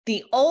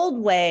the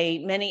old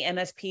way many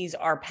MSPs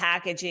are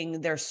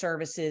packaging their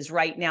services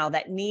right now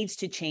that needs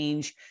to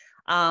change.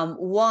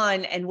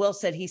 One, and Will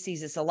said he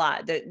sees this a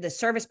lot, the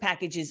service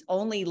package is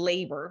only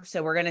labor.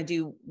 So we're going to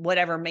do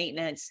whatever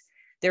maintenance.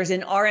 There's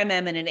an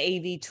RMM and an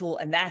AV tool,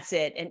 and that's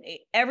it. And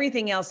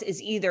everything else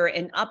is either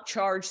an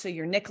upcharge, so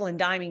you're nickel and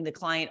diming the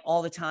client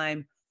all the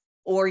time,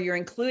 or you're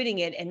including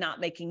it and not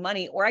making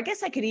money. Or I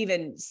guess I could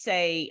even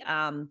say,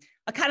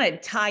 I kind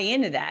of tie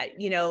into that,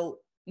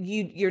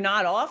 you're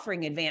not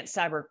offering advanced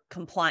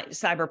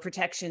cyber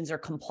protections or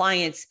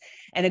compliance,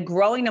 and a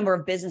growing number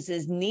of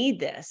businesses need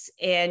this.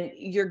 And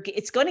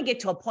it's going to get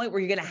to a point where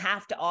you're going to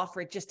have to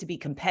offer it just to be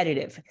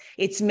competitive.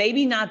 It's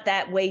maybe not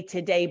that way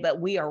today, but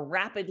we are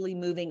rapidly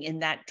moving in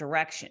that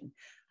direction.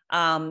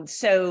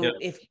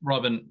 If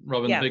Robin,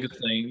 the biggest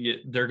thing,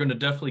 they're going to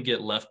definitely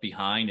get left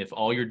behind if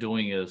all you're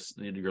doing is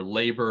your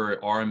labor,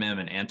 RMM,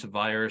 and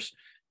antivirus.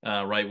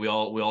 Right. We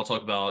all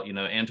talk about,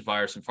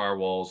 antivirus and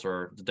firewalls,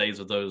 or the days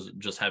of those,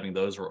 just having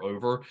those are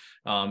over.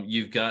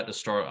 You've got to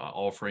start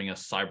offering a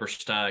cyber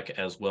stack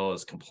as well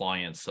as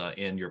compliance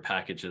in your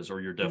packages,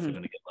 or you're definitely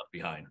going to get left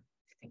behind.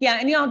 Yeah.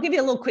 And, I'll give you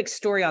a little quick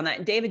story on that.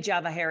 And David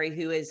Javahari,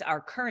 who is our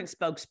current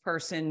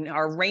spokesperson,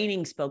 our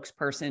reigning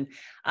spokesperson,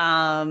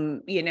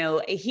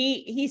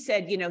 he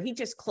said, he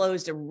just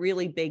closed a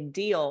really big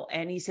deal.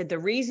 And he said, the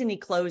reason he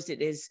closed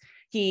it is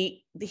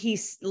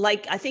he's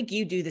like, I think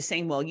you do the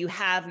same. Well, you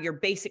have your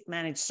basic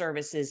managed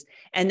services,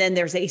 and then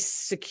there's a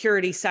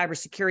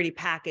cybersecurity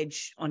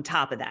package on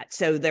top of that.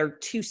 So they're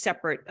two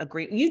separate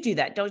agreements. You do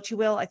that, don't you,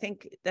 Will? I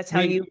think that's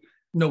how you.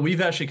 No,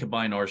 we've actually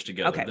combined ours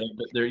together. Okay.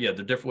 They're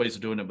different ways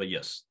of doing it, but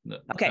yes.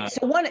 Okay.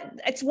 So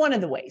it's one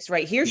of the ways,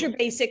 right? Here's your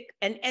basic,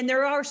 and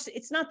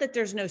it's not that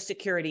there's no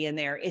security in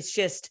there. It's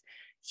just,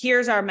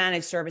 here's our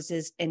managed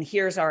services and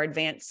here's our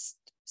advanced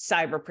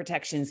cyber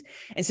protections.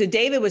 And so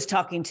David was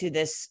talking to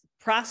this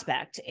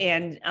prospect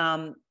and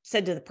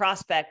said to the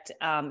prospect,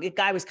 the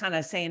guy was kind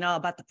of saying,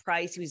 about the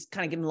price. He was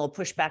kind of giving a little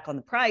pushback on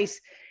the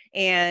price.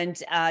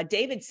 And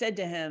David said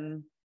to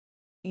him,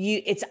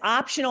 it's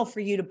optional for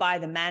you to buy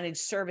the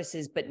managed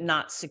services, but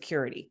not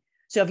security.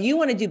 So if you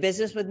want to do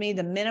business with me,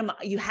 the minimum,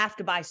 you have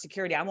to buy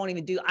security. I won't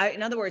even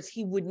in other words,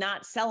 he would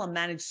not sell him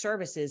managed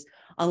services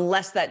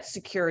unless that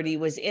security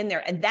was in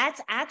there. And that's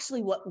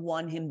actually what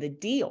won him the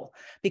deal,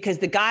 because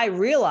the guy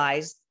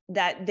realized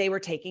that they were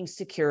taking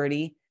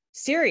security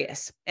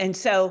serious. And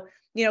so,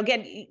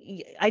 again,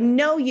 I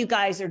know you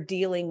guys are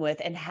dealing with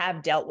and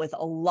have dealt with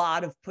a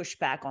lot of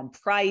pushback on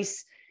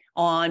price,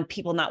 on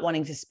people not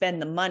wanting to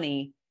spend the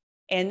money.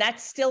 And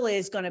that still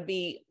is going to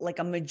be like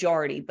a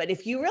majority. But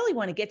if you really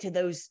want to get to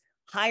those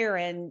higher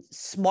end,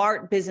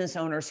 smart business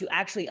owners who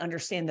actually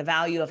understand the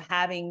value of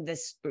having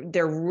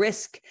their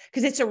risk,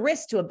 because it's a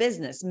risk to a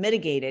business,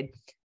 mitigated.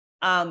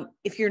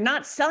 If you're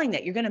not selling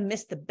that, you're going to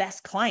miss the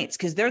best clients,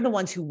 because they're the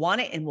ones who want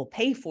it and will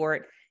pay for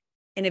it.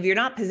 And if you're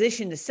not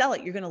positioned to sell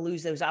it, you're going to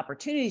lose those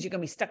opportunities. You're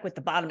going to be stuck with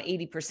the bottom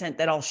 80%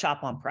 that all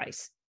shop on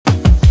price.